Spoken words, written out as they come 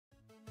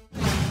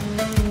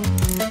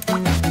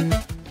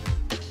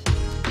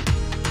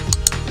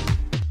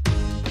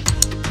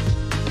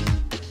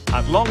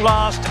At long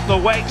last, the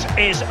wait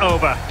is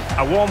over.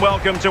 A warm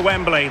welcome to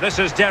Wembley. This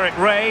is Derek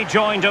Ray,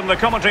 joined in the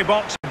commentary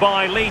box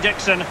by Lee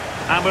Dixon.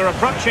 And we're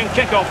approaching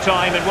kick-off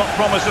time in what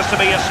promises to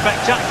be a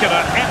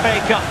spectacular FA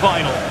Cup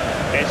final.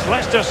 It's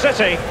Leicester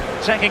City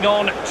taking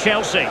on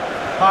Chelsea.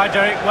 Hi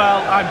Derek,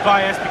 well I'm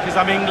biased because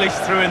I'm English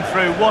through and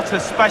through. What a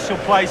special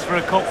place for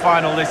a cup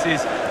final this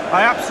is.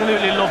 I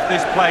absolutely love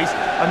this place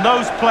and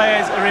those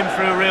players are in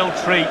for a real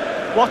treat.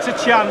 What a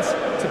chance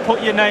to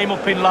put your name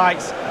up in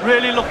lights.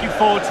 Really looking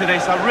forward to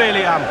this, I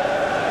really am.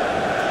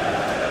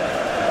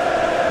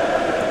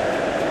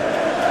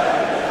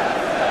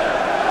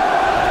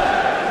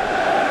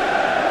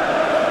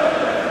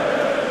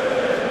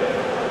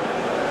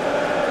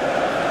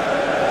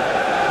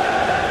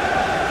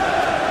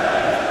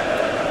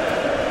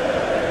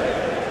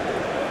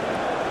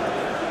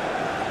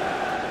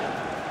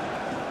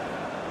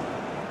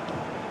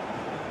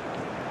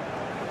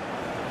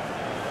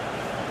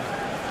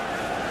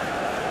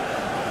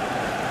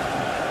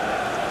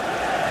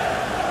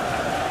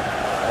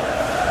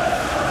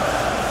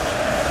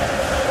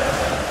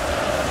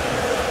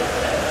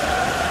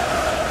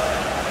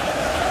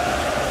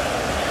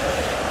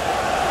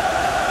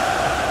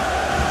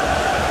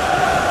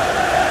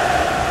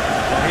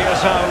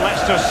 How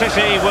Leicester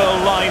City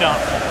will line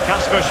up.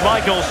 Kasper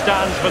Schmeichel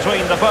stands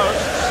between the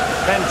posts.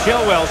 Then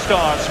Chilwell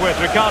starts with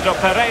Ricardo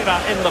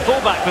Pereira in the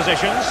fullback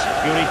positions.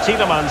 Yuri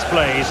Tielemans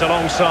plays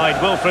alongside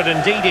Wilfred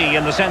Ndidi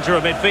in the centre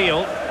of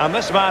midfield. And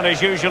this man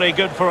is usually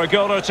good for a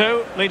goal or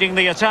two. Leading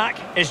the attack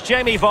is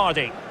Jamie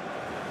Vardy.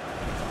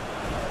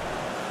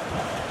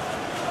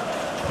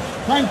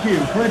 Thank you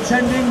for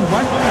attending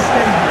Wembley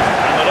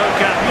Stadium. And a look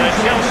at the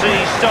Chelsea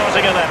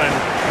starting 11.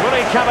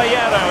 Willy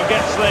Caballero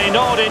gets the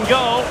nod in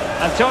goal.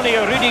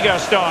 Antonio Rudiger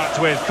starts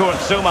with Kurt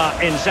Zouma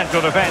in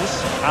central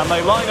defence. And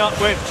they line up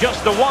with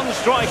just the one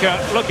striker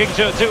looking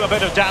to do a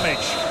bit of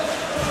damage.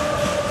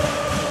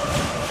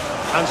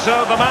 And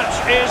so the match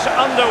is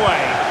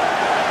underway.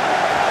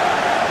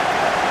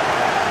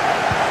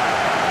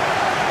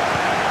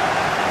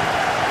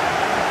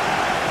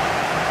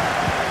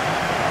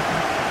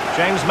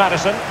 James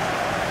Maddison.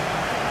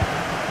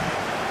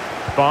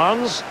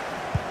 Barnes.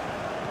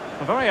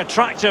 A very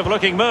attractive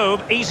looking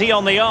move, easy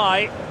on the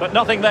eye, but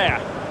nothing there.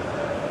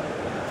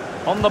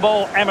 On the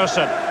ball,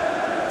 Emerson.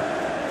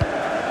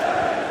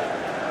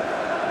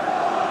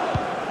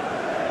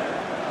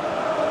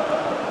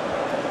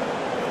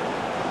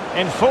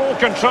 In full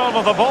control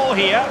of the ball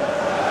here.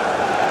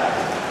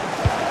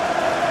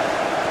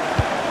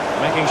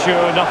 Making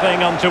sure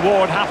nothing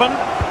untoward happened.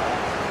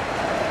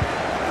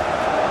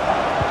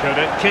 Could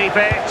it keep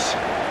it?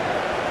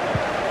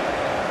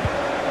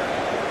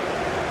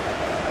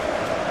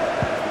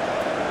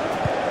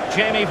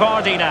 Jamie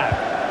Vardy now.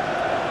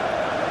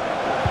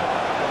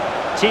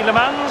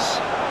 Tielemans.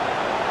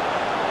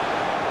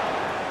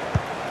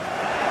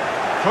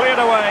 Cleared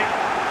away.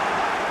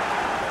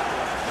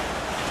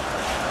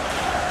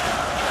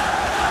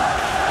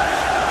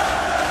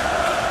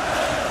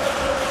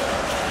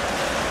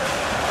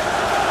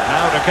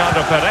 Now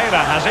Ricardo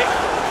Pereira has it.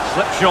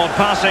 Slipshod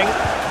passing.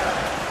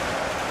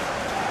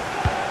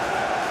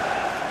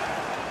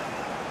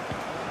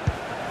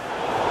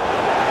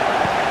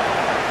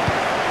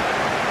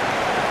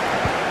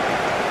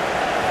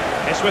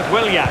 With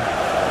Willian.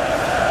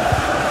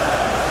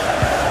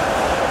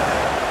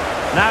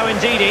 Now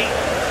Ndidi.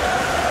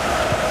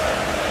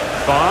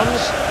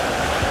 Barnes.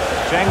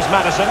 James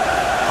Maddison.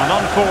 An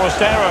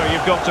unforced error,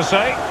 you've got to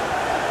say.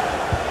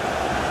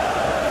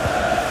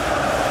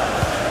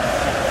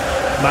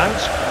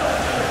 Mount.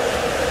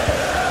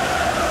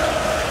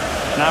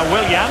 Now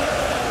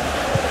Willian.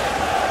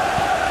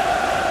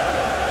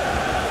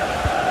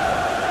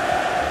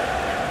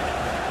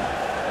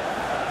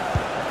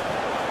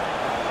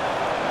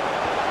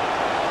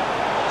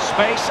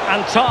 Space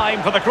and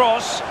time for the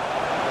cross.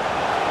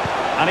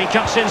 And he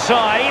cuts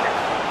inside.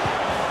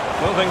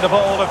 Moving the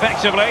ball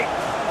effectively.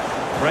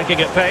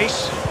 Breaking at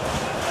pace.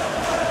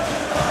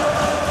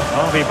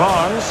 Harvey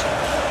Barnes.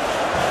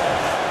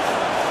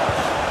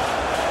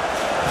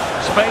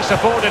 Space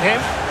afforded him.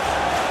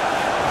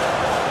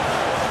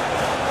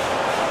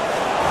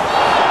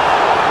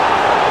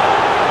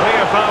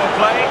 Clear foul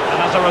play,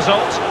 and as a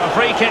result, a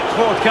free kick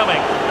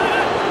forthcoming.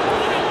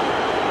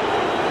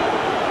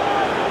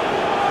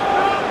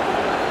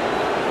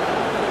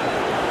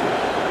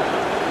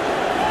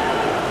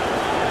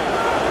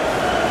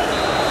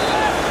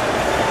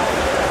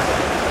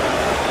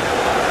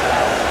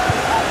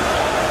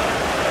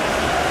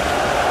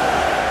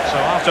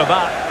 After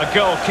that, a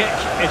goal kick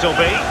it'll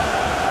be.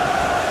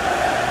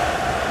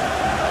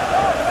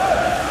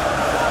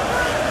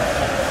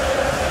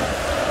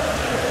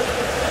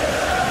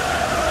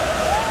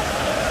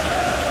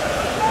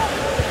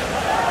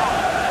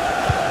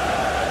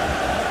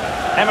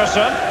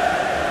 Emerson.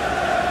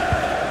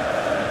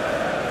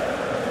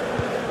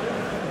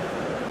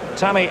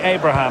 Tammy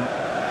Abraham.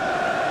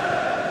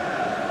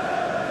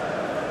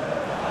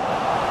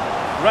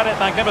 Read it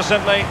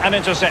magnificently and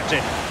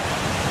intercepted.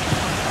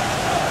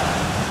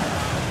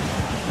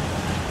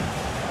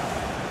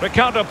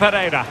 Ricardo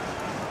Pereira.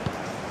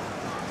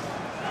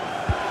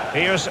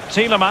 Here's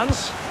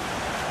Tielemans.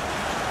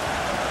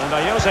 And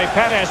Jose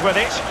Perez with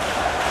it.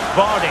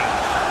 Vardy.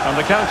 And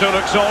the counter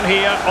looks on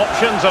here.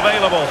 Options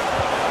available.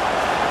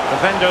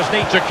 Defenders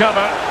need to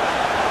cover.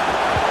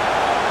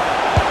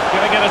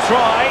 Giving it a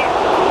try.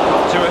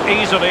 Got to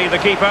it easily, the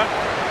keeper.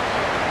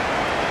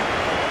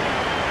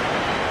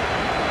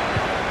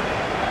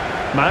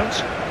 Mount.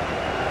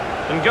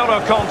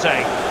 N'Golo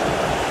Conte.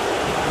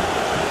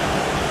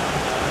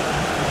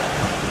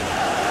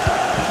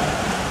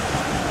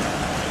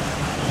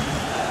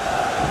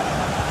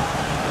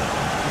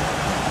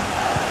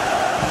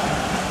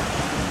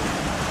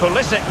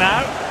 Pulisic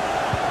now.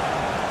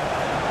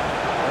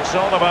 It's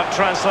all about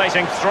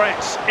translating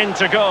threats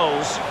into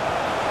goals.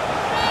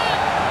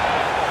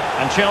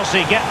 And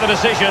Chelsea get the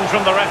decision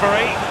from the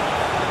referee.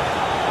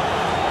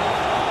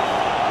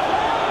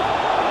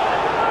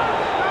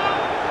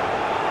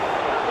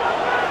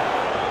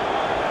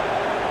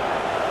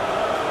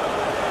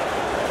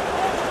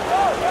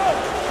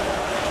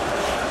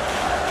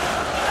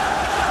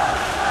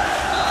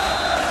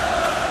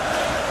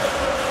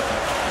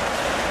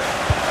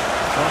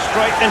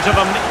 Straight into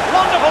them.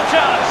 Wonderful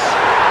chance.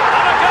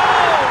 And a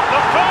goal.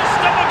 The first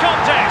of the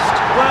contest.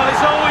 Well,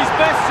 it's always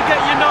best to get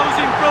your nose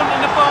in front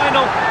in the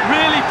final.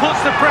 Really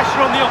puts the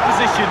pressure on the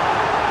opposition.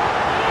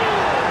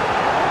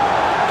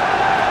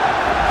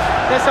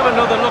 Let's have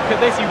another look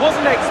at this. He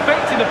wasn't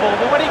expecting the ball,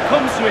 but when it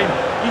comes to him,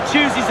 he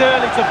chooses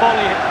early to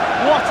volley it.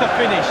 What a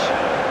finish.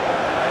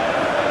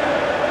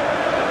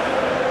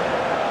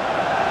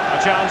 A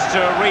chance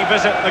to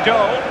revisit the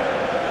goal.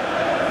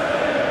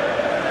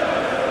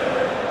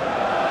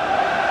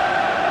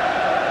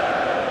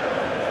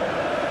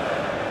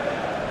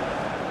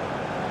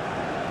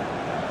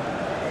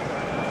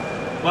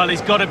 Well,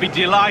 he's got to be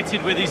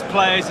delighted with his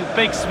players. A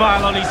big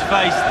smile on his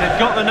face. They've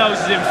got the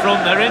noses in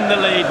front. They're in the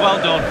lead. Well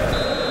done.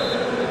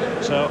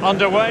 So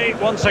underway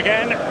once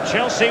again.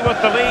 Chelsea with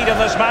the lead in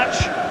this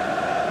match.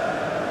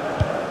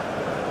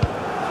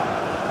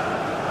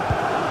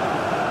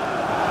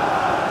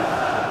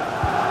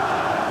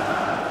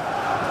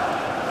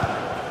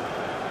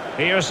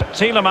 Here's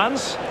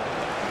Tielemans.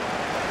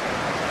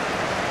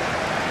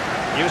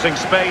 Using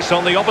space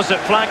on the opposite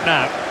flank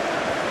now.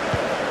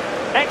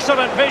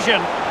 Excellent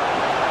vision.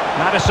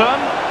 Madison,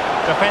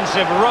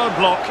 defensive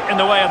roadblock in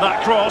the way of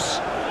that cross.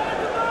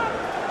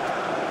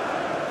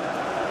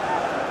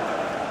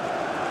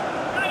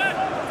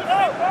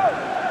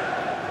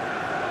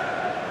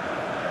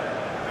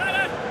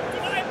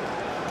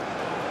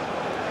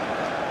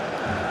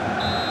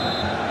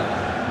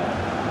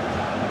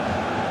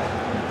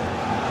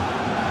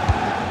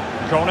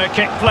 Corner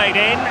kick played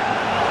in.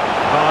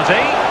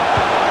 Vardy.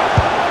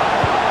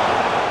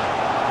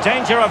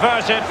 Danger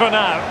averted for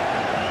now.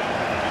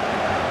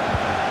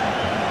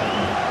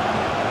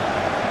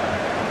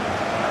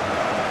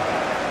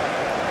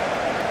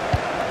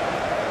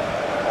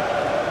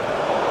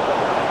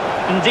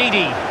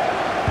 Ndidi.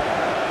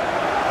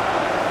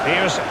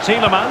 Here's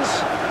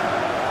Tielemans.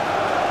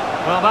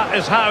 Well, that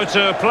is how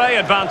to play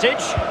advantage.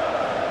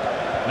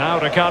 Now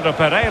Ricardo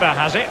Pereira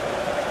has it.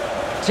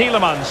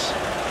 Tielemans.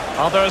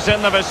 Others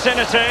in the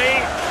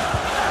vicinity.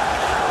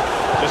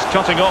 Just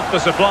cutting off the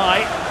supply.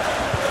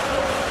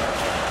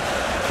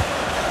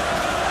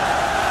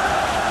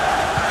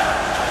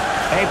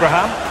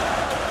 Abraham.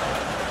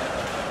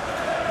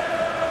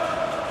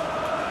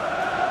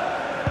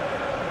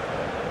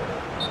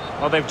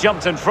 Well, they've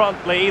jumped in front,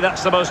 Lee.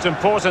 That's the most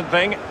important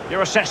thing.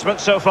 Your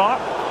assessment so far?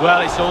 Well,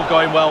 it's all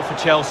going well for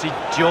Chelsea.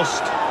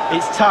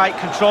 It's tight.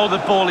 Control of the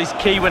ball is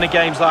key when a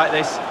game's like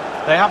this.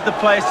 They have the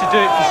players to do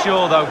it for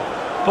sure, though.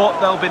 But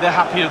they'll be the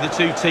happier of the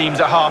two teams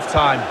at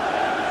half-time.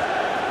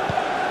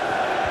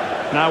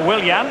 Now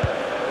Willian.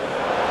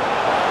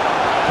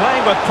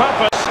 Playing with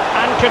purpose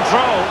and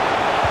control.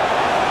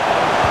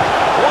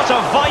 What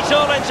a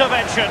vital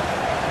intervention.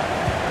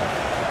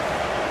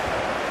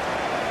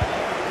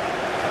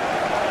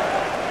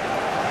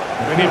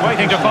 We've been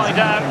waiting to find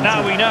out.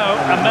 Now we know.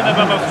 A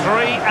minimum of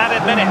 3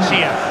 added minutes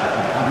here.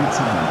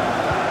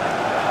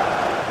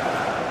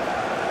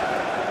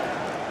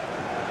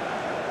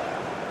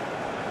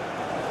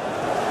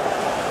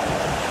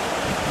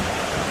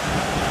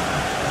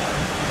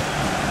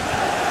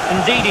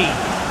 Ndidi.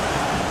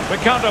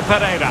 Ricardo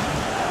Pereira.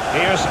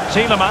 Here's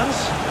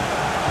Tielemans.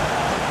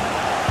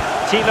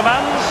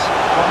 Tielemans.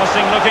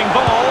 Promising looking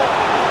ball.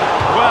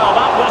 Well,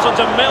 that wasn't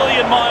a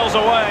million miles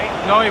away.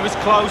 No, he was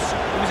close.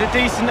 It was a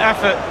decent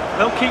effort.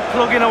 They'll keep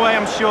plugging away,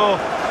 I'm sure.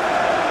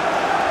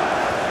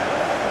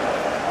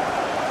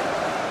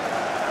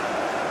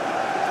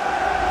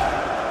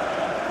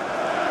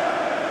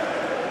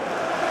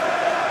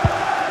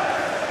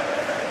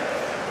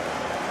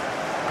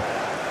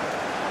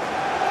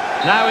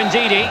 Now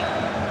Ndidi.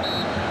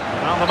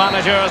 Well, the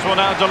managers will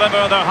now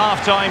deliver their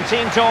half-time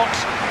team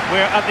talks.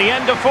 We're at the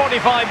end of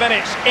 45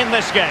 minutes in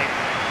this game.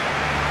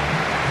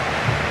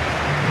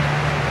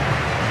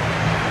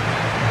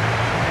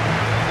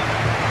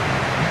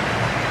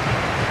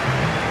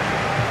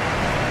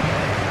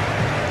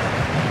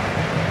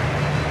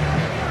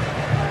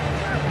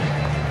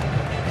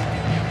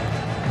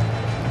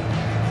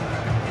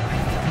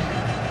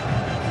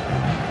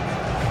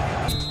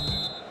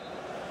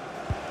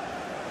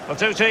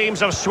 The two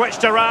teams have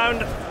switched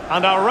around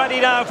and are ready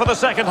now for the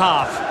second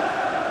half.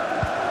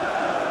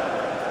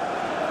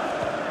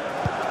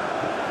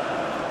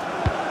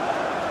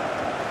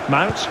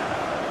 Mount.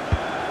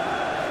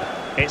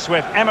 It's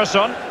with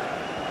Emerson.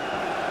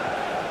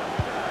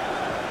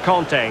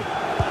 Conte.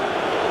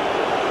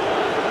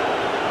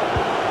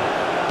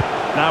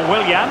 Now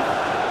Willian.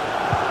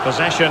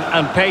 Possession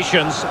and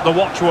patience, the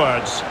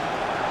watchwords.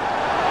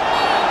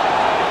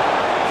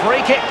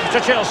 Free kick to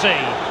Chelsea.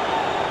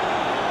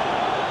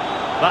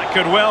 That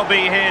could well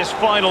be his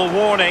final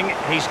warning.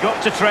 He's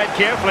got to tread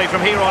carefully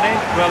from here on in.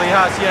 Well, he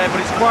has, yeah, but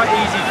it's quite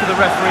easy for the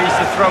referees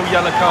to throw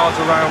yellow cards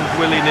around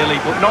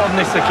willy-nilly, but not on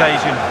this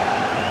occasion.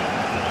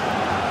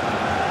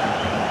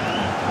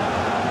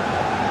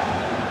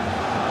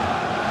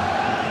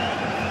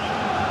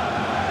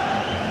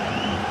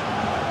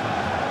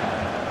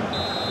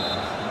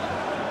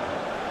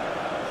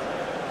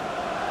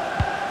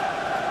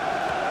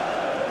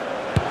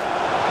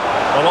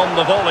 Well, on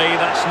the volley,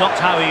 that's not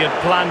how he had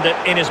planned it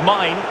in his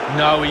mind.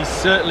 No, he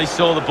certainly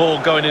saw the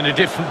ball going in a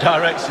different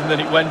direction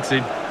than it went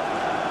in.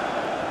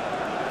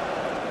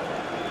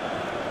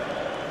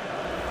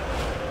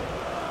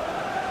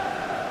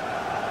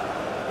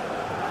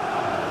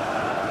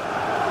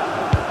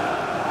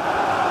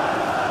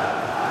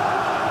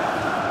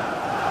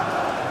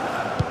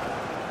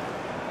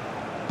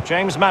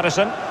 James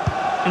Maddison.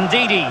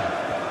 Ndidi.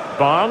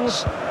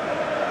 Barnes.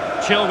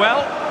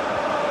 Chilwell.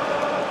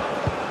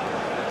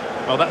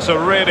 Well, that's a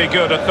really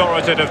good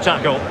authoritative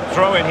tackle.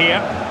 Throw in here.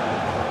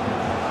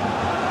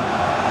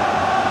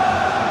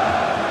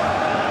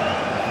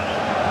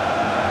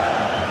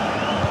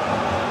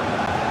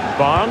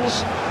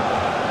 Barnes.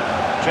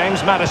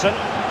 James Maddison.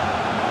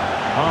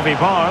 Harvey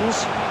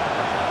Barnes.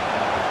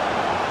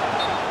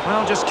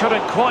 Well, just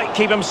couldn't quite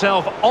keep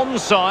himself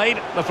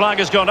onside. The flag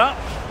has gone up.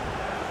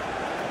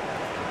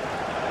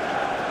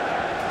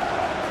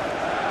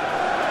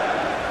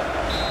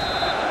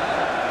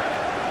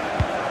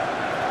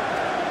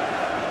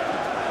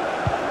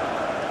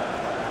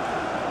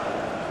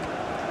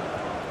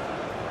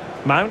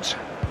 Mount.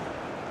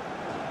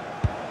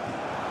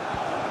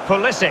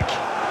 Pulisic.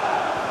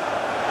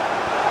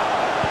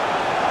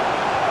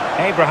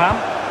 Abraham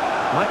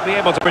might be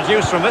able to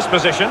produce from this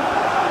position. And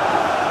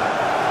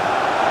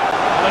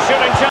a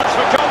shooting chance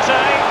for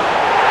Conte.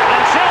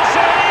 And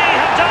Chelsea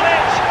have done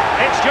it.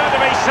 It's going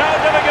to be so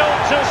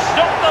difficult to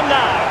stop them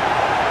now.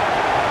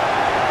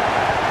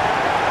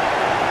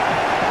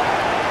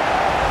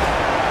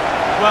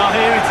 Well,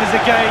 here it is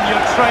again.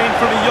 You're trained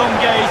from a young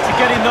age to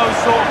get in those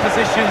sort of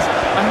positions,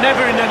 and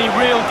never in any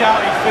real doubt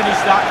he'd finish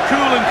that,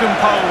 cool and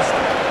composed.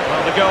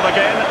 Well, the goal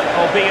again,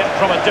 albeit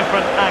from a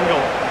different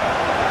angle.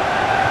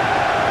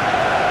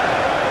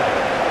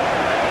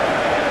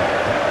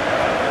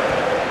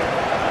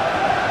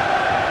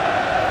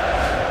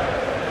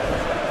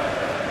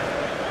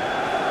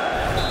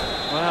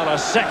 Well, a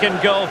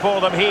second goal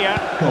for them here.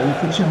 Goal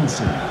for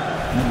Chelsea.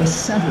 Number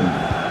 7,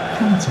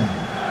 Conte.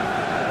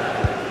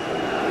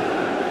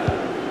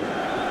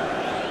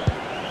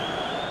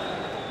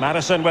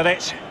 Maddison with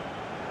it.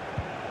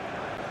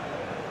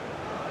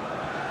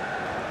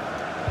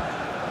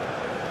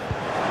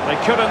 They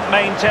couldn't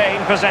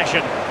maintain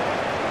possession.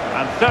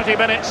 And 30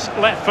 minutes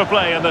left for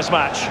play in this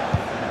match.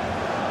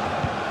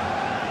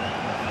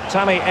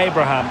 Tammy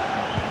Abraham.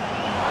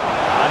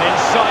 An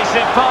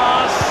incisive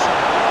pass.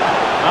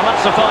 And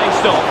that's a fine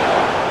stop.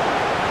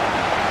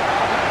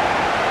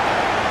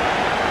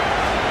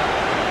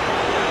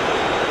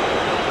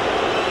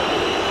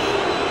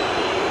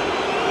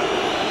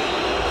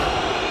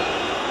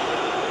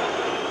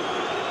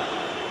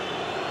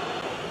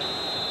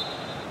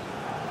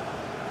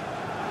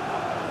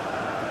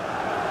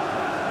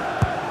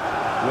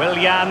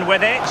 Willian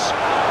with it,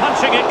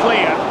 punching it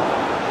clear.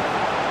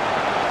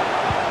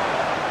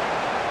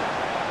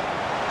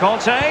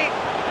 Conte.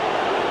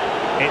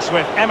 It's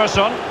with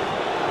Emerson.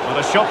 What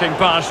a shocking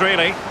pass,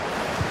 really.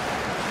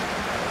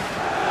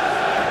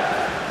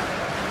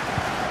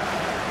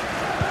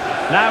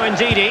 Now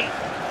Ndidi.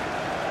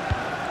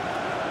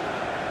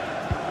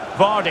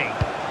 Vardy.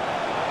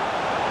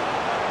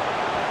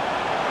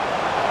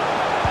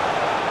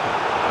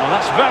 Well,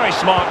 that's very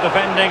smart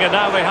defending, and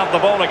now they have the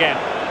ball again.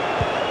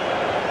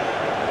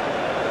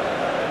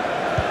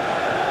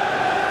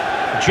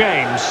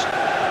 James.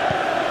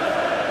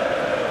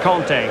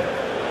 Conte.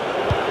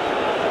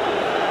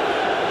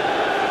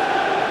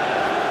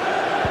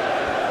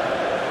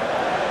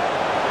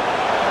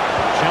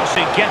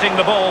 Chelsea getting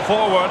the ball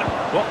forward.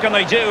 What can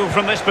they do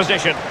from this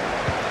position?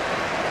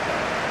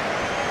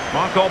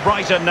 Mark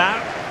Albrighton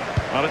now.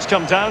 Well, it's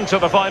come down to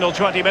the final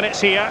 20 minutes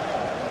here.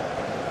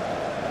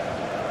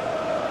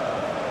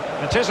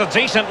 It is a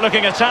decent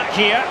looking attack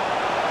here.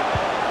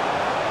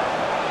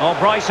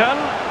 Albrighton.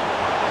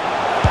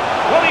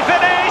 Will he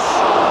finish?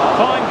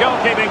 Fine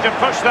goalkeeping to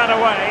push that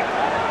away.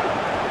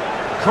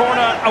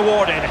 Corner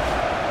awarded.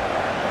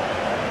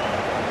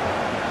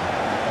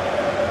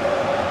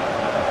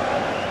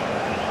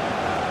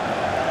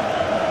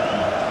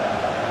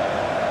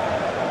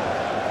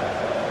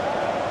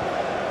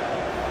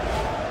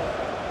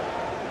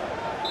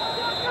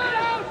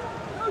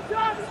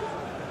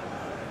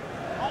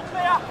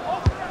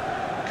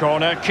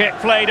 Corner kick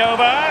played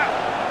over.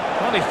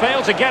 Well, he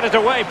failed to get it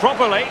away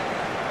properly.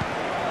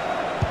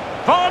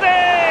 Vardy!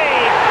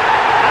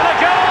 And a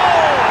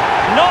goal!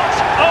 Not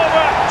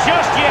over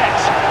just yet.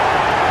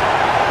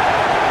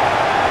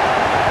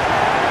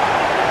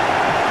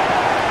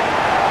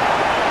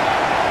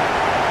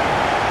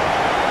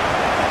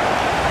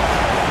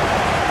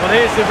 Well,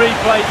 here's the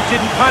replay. He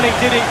didn't panic,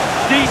 did he?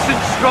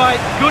 Decent strike,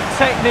 good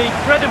technique,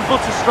 bread and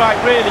butter strike,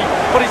 really,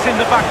 but it's in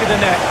the back of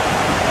the net.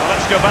 Well,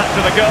 let's go back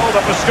to the goal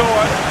that was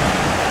scored.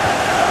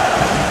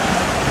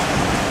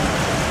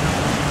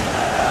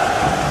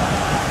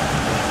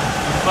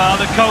 Well,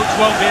 the coach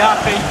won't be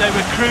happy. They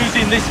were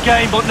cruising this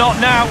game, but not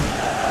now.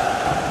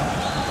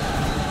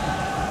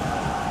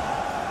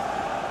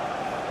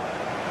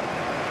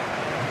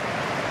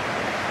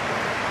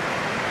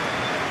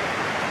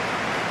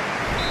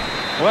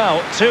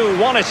 Well,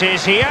 2-1 it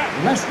is here.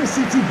 Leicester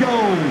City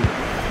goal.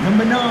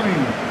 Number 9,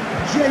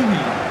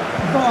 Jamie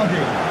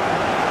Vardy.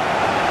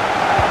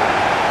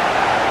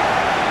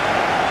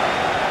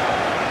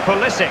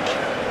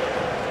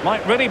 Pulisic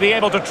might really be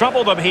able to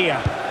trouble them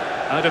here.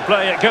 Out of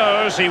play it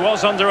goes. He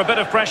was under a bit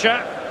of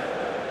pressure.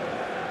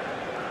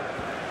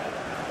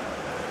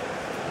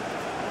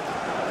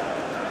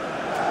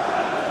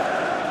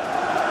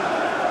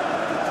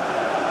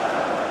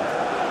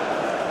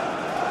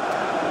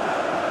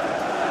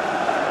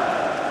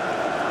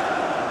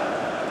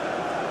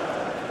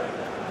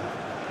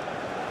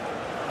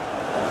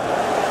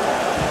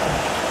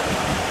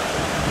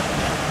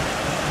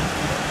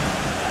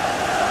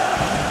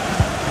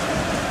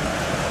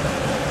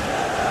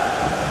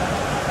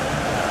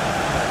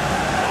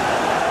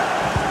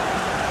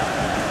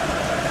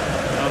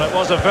 It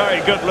was a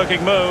very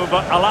good-looking move,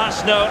 but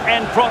alas, no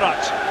end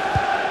product.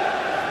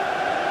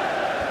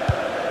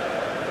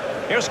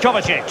 Here's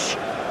Kovacic.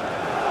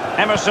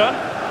 Emerson.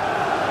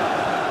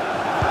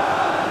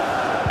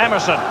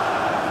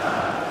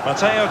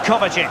 Mateo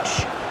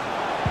Kovacic.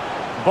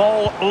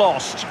 Ball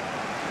lost.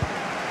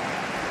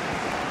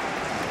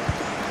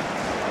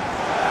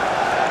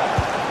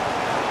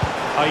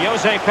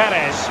 Jose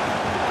Perez.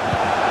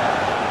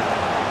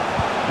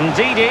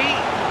 Ndidi.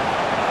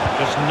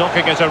 Just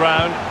knocking it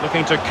around,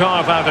 looking to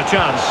carve out a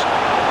chance.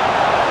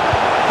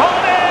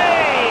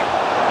 Vardy!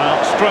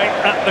 Well, straight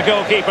at the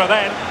goalkeeper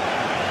then.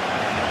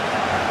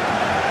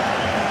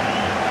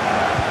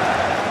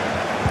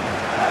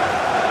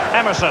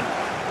 Emerson.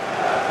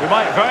 We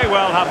might very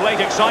well have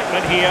late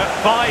excitement here.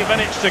 5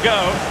 minutes to go,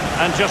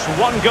 and just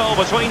one goal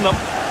between them.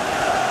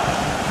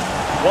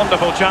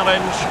 Wonderful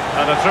challenge,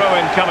 and a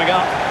throw-in coming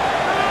up.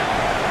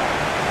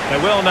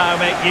 They will now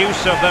make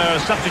use of their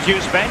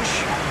substitutes bench.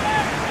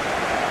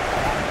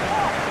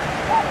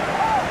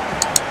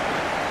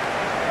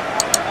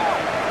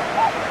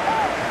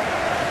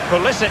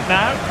 Pulisic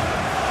now.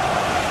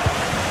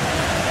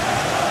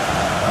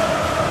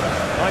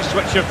 Nice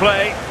switch of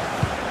play.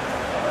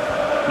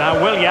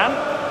 Now Willian.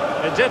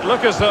 It did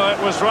look as though it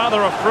was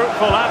rather a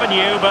fruitful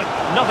avenue, but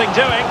nothing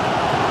doing.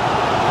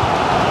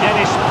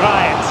 Dennis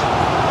Bryant.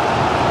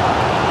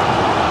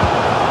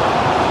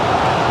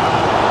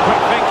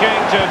 Quick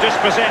thinking to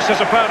dispossess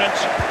his opponent.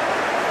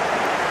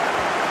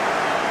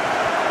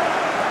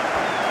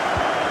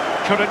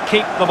 Couldn't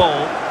keep the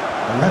ball.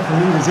 The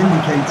referee has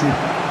indicated.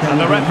 And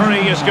the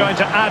referee is going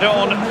to add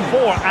on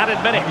 4 added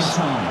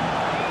minutes.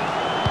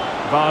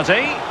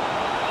 Vardy.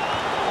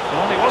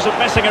 Well, he wasn't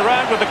messing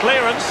around with the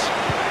clearance.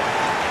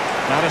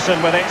 Madison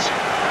with it.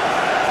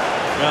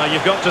 Well,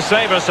 you've got to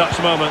savour such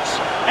moments.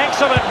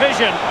 Excellent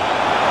vision.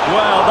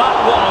 Well, that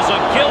was a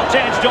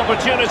gilt-edged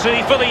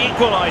opportunity for the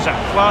equaliser.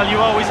 Well, you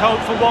always hope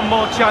for one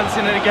more chance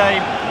in a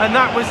game, and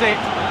that was it.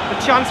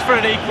 The chance for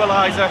an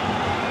equaliser.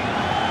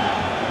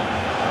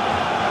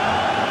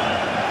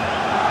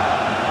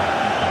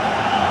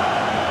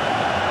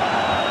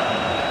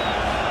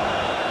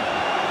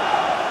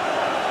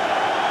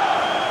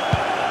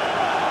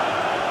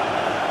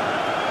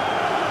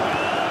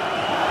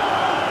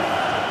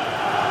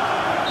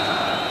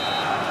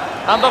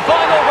 And the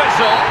final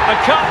whistle, the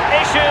cup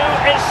issue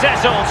is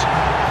settled.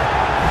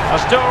 A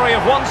story of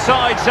one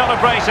side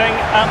celebrating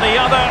and the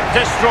other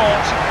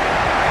distraught.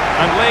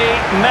 And Lee,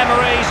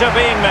 memories are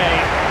being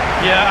made.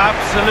 Yeah,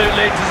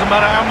 absolutely. It doesn't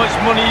matter how much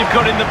money you've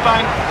got in the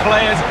bank.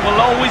 Players will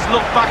always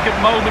look back at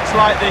moments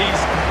like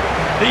these.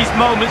 These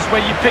moments where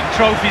you pick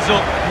trophies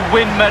up, you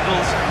win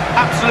medals.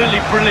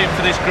 Absolutely brilliant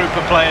for this group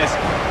of players.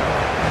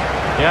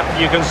 Yep,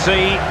 you can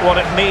see what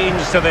it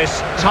means to this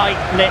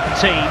tight-knit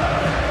team.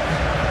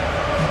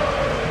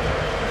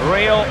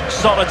 Real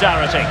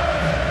solidarity.